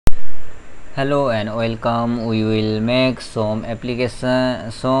Hello and welcome. We will make some project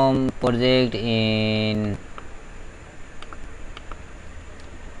in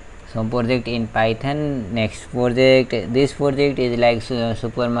Python. Next project. This project is like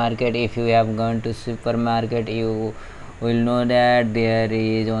supermarket. If you have gone to supermarket, you will know that there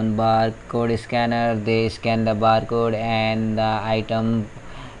is one barcode scanner. They scan the barcode and the item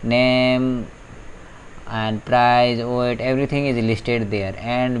name and price, weight, everything is listed there,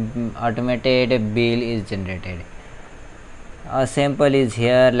 and automated bill is generated. A sample is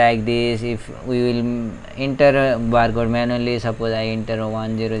here like this. If we will enter barcode manually, suppose I enter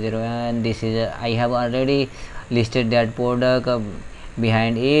 100, and this is I have already listed that product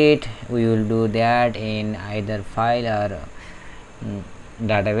behind it. We will do that in either file or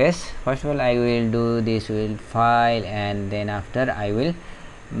database. First of all, I will do this will file, and then after I will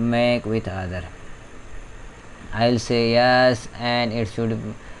make with other. I'll say yes, and it should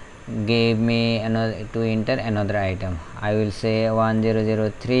give me another to enter another item. I will say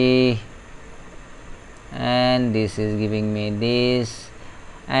 1003, and this is giving me this.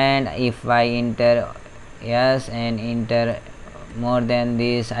 And if I enter yes and enter more than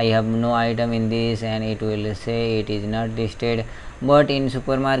this, I have no item in this, and it will say it is not listed. But in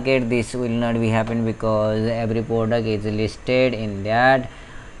supermarket this will not be happen because every product is listed in that.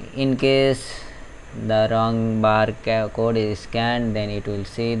 In case the wrong barcode is scanned, then it will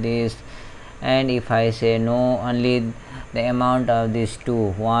see this. And if I say no, only the amount of these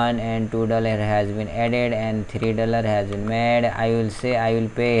two, $1 and $2 has been added and $3 has been made, I will say I will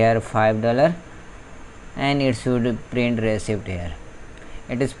pay here $5, and it should print receipt here.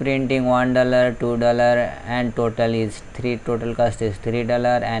 It is printing $1, $2, and total cost is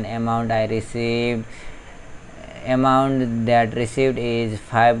 $3, and amount I received, amount that received is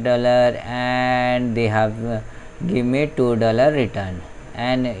 $5, and they have give me $2 return.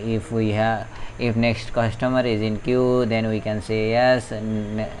 And if next customer is in queue, then we can say yes,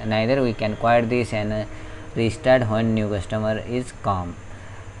 neither we can quit this and restart when new customer is come.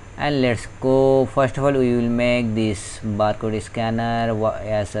 And let's go. First of all, we will make this barcode scanner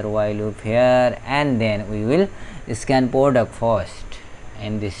as a while loop here, and then we will scan product first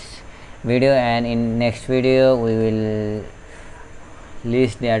in this video, and in next video we will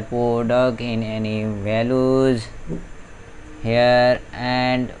list that product in any values here,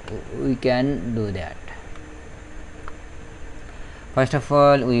 and we can do that. First of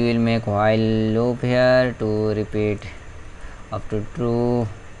all, we will make while loop here to repeat up to true.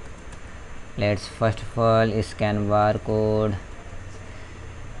 Let's first of all scan barcode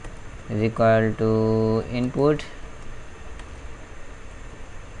is equal to input.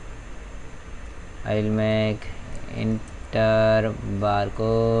 I will make enter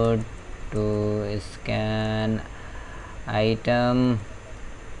barcode to scan item,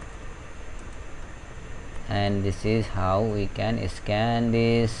 and this is how we can scan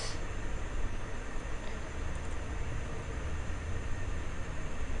this.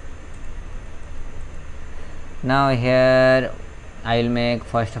 Now here I will make,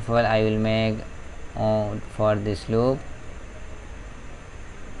 first of all I will make for this loop,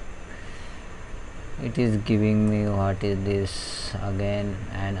 it is giving me what is this again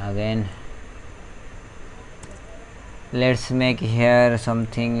and again. Let's make here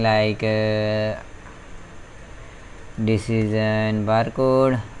something like this is an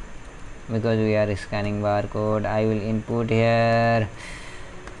barcode, because we are scanning barcode. I will input here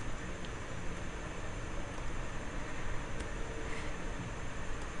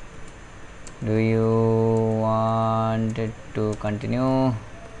do you want to continue,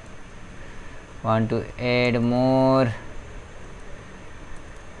 want to add more,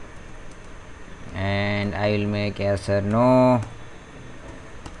 and I will make yes or no.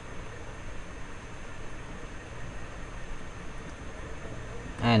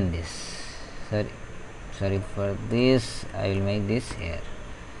 And this, sorry for this, I will make this here.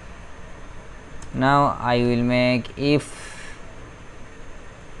 Now I will make if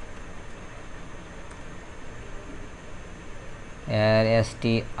here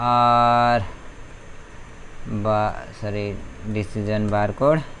str this is an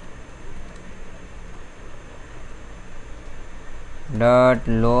barcode dot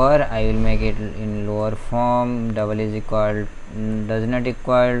lower. I will make it in lower form. Double is equal does not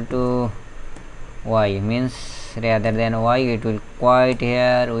equal to y, means rather than y it will quite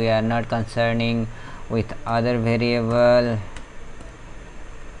here. We are not concerning with other variable.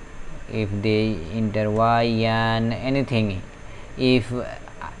 If they enter y and anything, if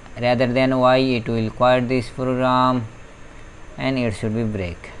rather than y it will quit this program, and it should be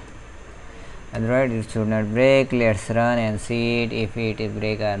break. Otherwise it should not break. Let's run and see it if it is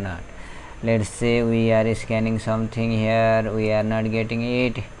break or not. let's say we are scanning something here, we are not getting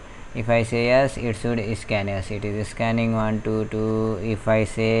it. If I say yes, it should scan. Yes, it is scanning 1 2 2. If I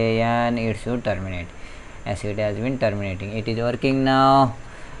say n, it should terminate. As it has been terminating, it is working now.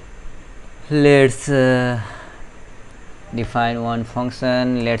 Let's define one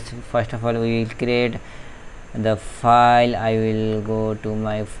function. Let's first of all we will create the file. I will go to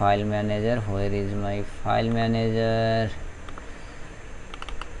my file manager. Where is my file manager?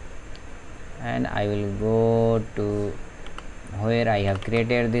 And I will go to where I have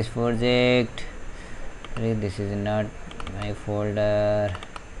created this project. This is not my folder.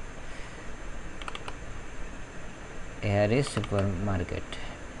 Here is supermarket.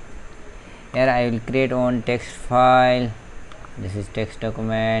 Here I will create one text file. This is text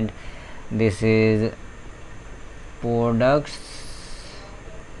document. This is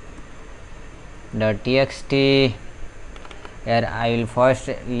products.txt. Here I will first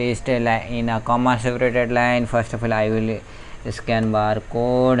list a line in a comma separated line. First of all I will scan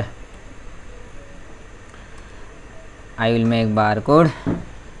barcode. I will make barcode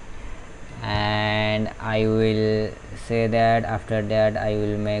and I will say that after that I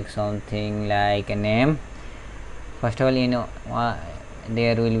will make something like a name. First of all,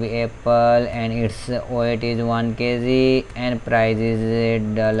 there will be apple and its weight is 1 kg and price is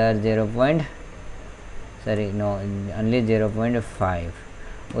 $0. Only 0.5.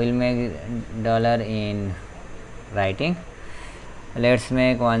 We'll make dollar in writing. Let's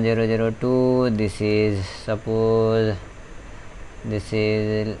make 1002. This is suppose this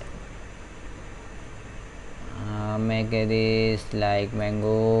is make this like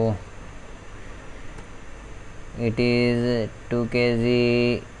mango. It is 2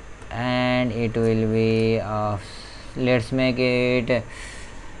 kg and it will be of let's make it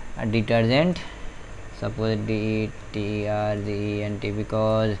a detergent. Suppose DETERGENT,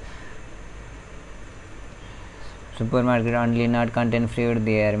 because supermarket only not contain fruit,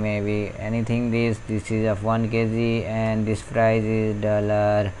 there may be anything. This is of 1 kg and this price is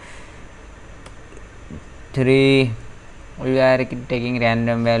 $3. We are taking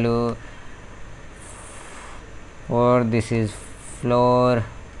random value for this is flour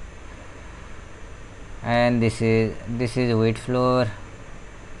and this is wheat flour.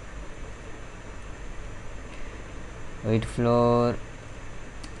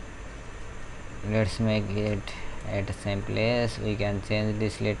 Let's make it at the same place. We can change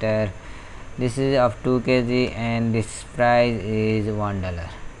this later. This is of 2 kg and this price is $1.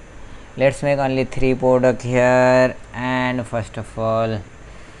 Let's make only 3 products here. And first of all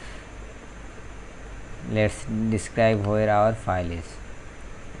let's describe where our file is.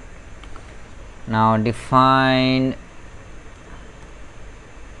 Now define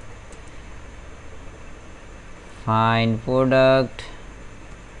find product.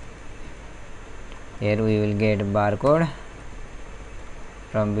 Here we will get barcode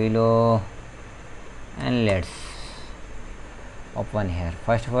from below and let's open here.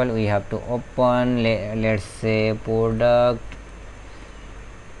 First of all we have to open, let's say products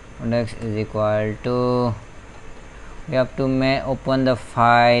is equal to, we have to open the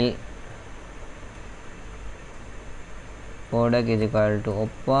file. Product is equal to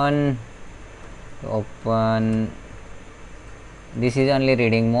open. This is only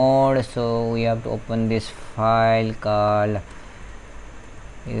reading mode, so we have to open this file called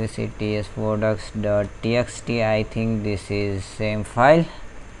UCTS products.txt. I think this is same file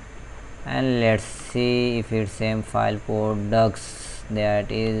and let's see if it's same file. Products, that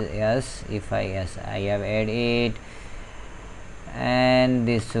is yes. If I have added it and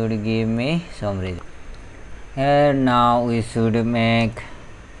this should give me some result. Here now we should make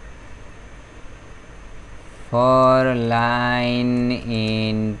for line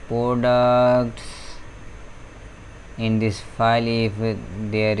in products in this file. If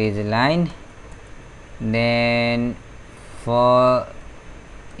there is a line, then for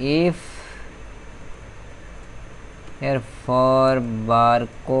if here for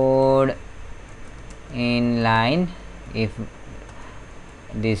barcode in line, if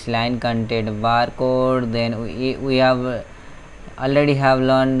this line contained barcode, then we have already have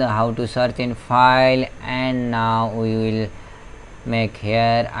learned how to search in file, and now we will make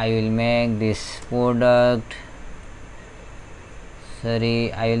here. I will make this product,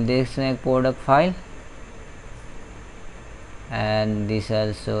 I will this make product file and this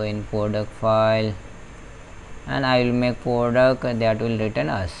also in product file, and I will make product that will return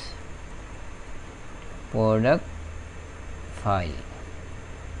us product file.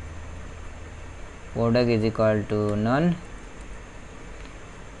 Product is equal to none.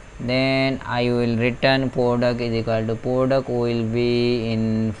 then I will return product is equal to product will be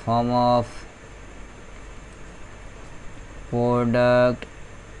in form of product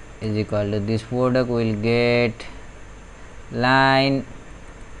is equal to this product will get line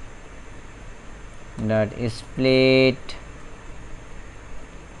dot split.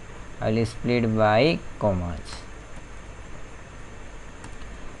 I will split by commas.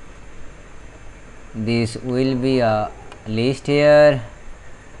 This will be a list here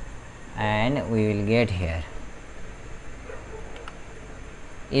and we will get here.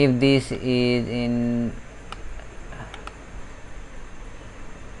 If this is in,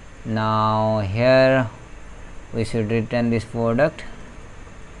 now here we should return this product.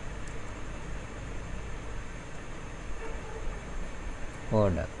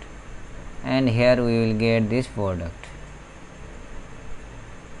 And here we will get this product.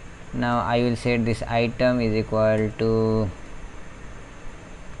 Now I will set this item is equal to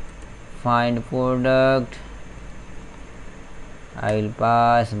find product. I will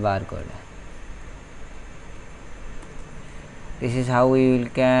pass barcode. This is how we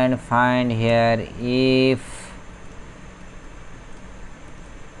can find here if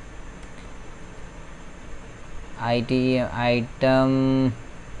item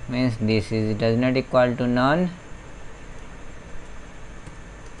means this is does not equal to none,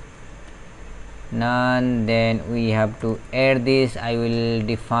 then we have to add this. I will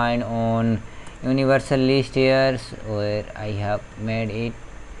define on universal list here where I have made it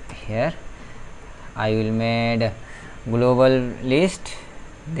here. I will made global list,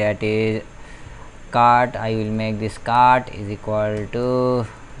 that is cart. I will make this cart is equal to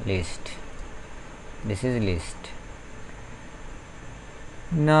list. This is list.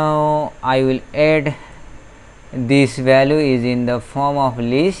 Now I will add this value is in the form of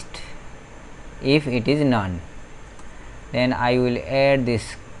list. If it is none, then I will add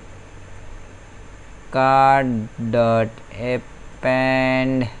this cart dot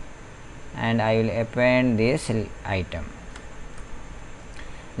append and I will append this item.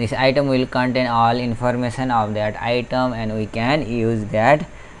 This item will contain all information of that item and we can use that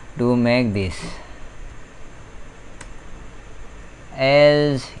to make this.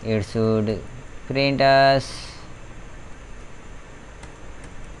 Else it should print us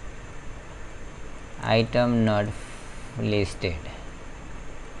item not listed,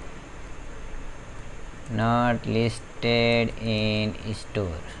 not listed in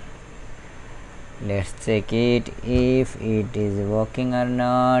store. Let's check it if it is working or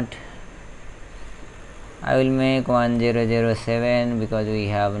not. I will make 1007 because we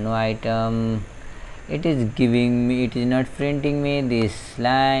have no item. It is giving me, it is not printing me this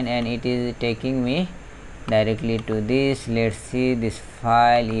line and it is taking me directly to this. Let's see this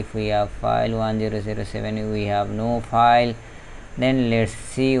file. If we have file 1007, we have no file, then let's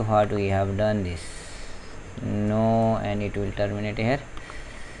see what we have done this. No, and it will terminate here.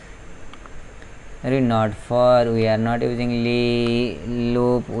 Not for, we are not using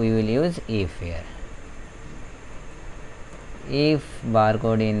loop, we will use if here. If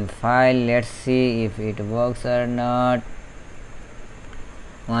barcode in file, let's see if it works or not.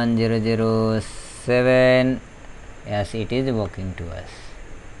 1007, yes, it is working to us.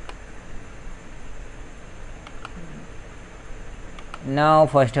 Now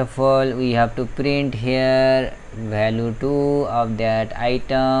first of all we have to print here value 2 of that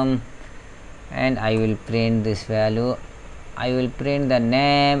item, and I will print this value. I will print the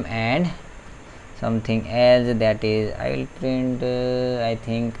name and something else, that is I will print I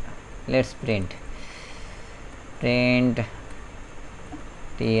think let's print tm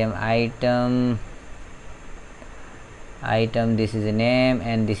item, this is a name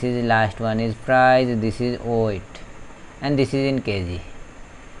and this is last one is price, this is weight and this is in kg.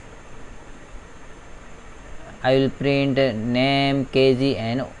 I will print name, kg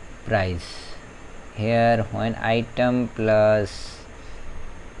and price here. When item plus,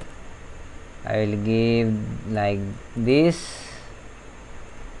 I will give like this,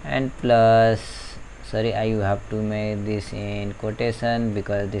 and plus, sorry, I have to make this in quotation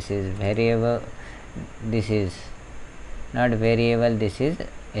because this is variable, this is not variable, this is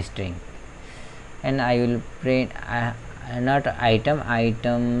a string. And I will print not item,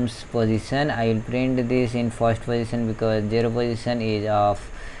 items position, I will print this in first position because 0 position is of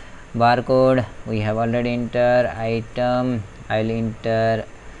barcode. We have already entered item, I will enter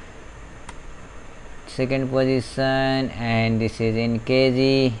second position and this is in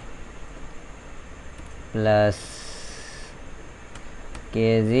kg plus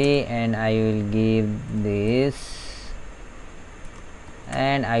kg, and I will give this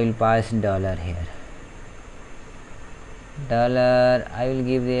and I will pass dollar here. dollar. I will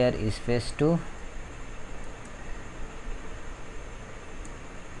give there space 2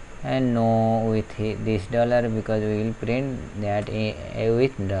 and no with this dollar, because we will print that a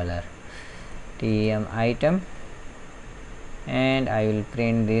with dollar. TM item, and I will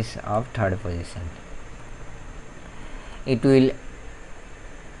print this of third position. It will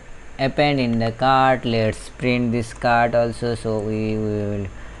append in the cart. Let's print this cart also. So we will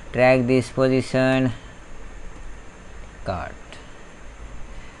track this position, cart.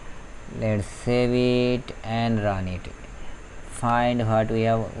 Let's save it and run it. Find what we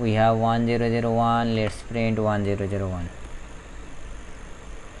have. We have 1001. Let's print 1001.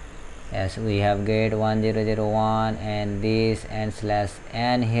 Yes, we have get 1001 and this and slash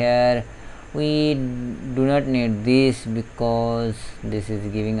n here. We do not need this because this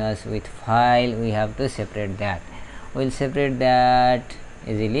is giving us with file. We have to separate that. We'll separate that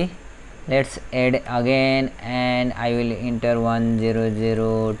easily. Let's add again, and I will enter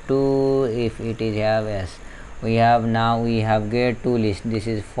 1002 if it is have. Yes, we have. Now we have get two lists. This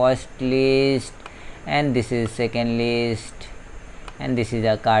is first list and this is second list, and this is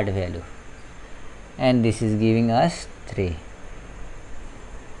a card value, and this is giving us 3.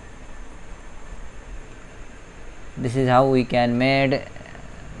 This is how we can made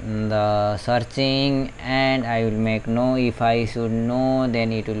the searching. And I will make no. If I should know,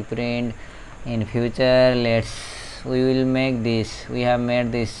 then it will print in future. We will make this. We have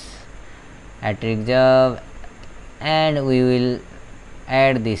made this attric job, and we will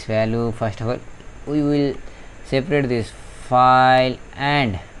add this value. First of all, we will separate this file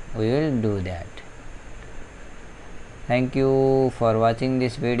and we will do that. Thank you for watching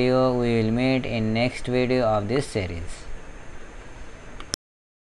this video. We will meet in next video of this series.